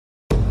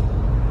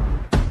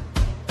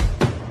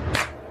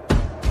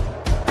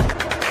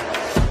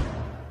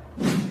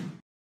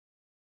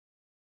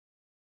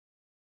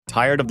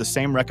Tired of the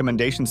same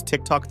recommendations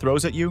TikTok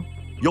throws at you?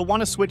 You'll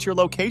want to switch your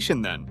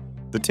location then.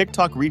 The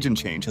TikTok region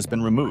change has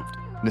been removed,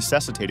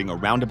 necessitating a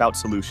roundabout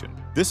solution.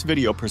 This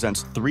video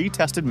presents 3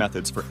 tested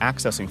methods for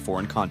accessing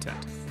foreign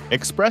content.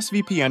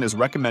 ExpressVPN is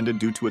recommended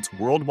due to its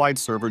worldwide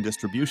server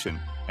distribution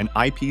and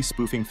IP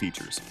spoofing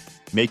features,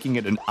 making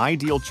it an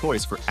ideal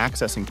choice for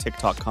accessing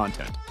TikTok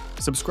content.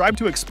 Subscribe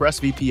to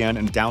ExpressVPN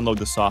and download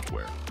the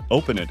software.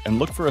 Open it and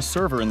look for a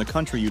server in the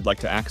country you'd like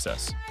to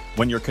access.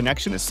 When your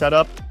connection is set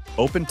up,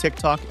 open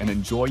TikTok and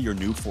enjoy your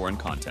new foreign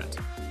content.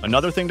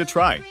 Another thing to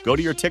try, go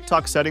to your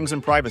TikTok settings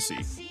and privacy.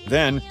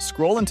 Then,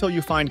 scroll until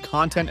you find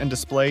Content and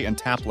Display and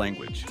tap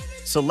Language.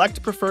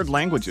 Select preferred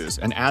languages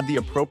and add the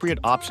appropriate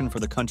option for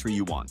the country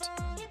you want.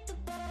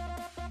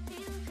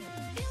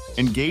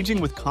 Engaging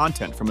with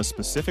content from a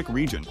specific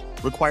region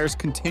requires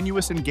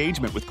continuous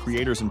engagement with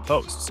creators and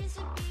posts.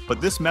 But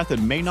this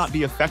method may not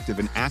be effective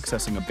in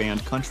accessing a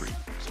banned country.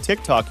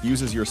 TikTok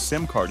uses your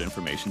SIM card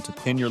information to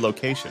pin your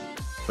location,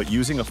 but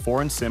using a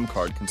foreign SIM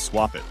card can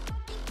swap it.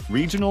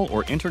 Regional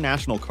or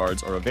international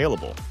cards are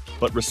available,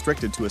 but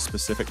restricted to a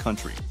specific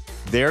country.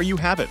 There you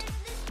have it,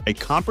 a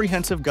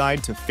comprehensive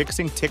guide to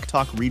fixing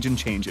TikTok region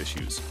change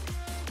issues.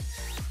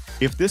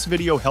 If this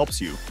video helps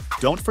you,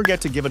 don't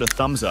forget to give it a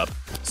thumbs up,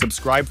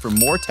 subscribe for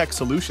more tech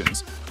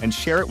solutions, and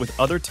share it with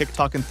other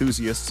TikTok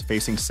enthusiasts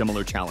facing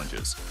similar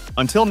challenges.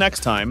 Until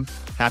next time,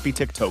 happy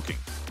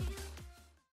TikToking!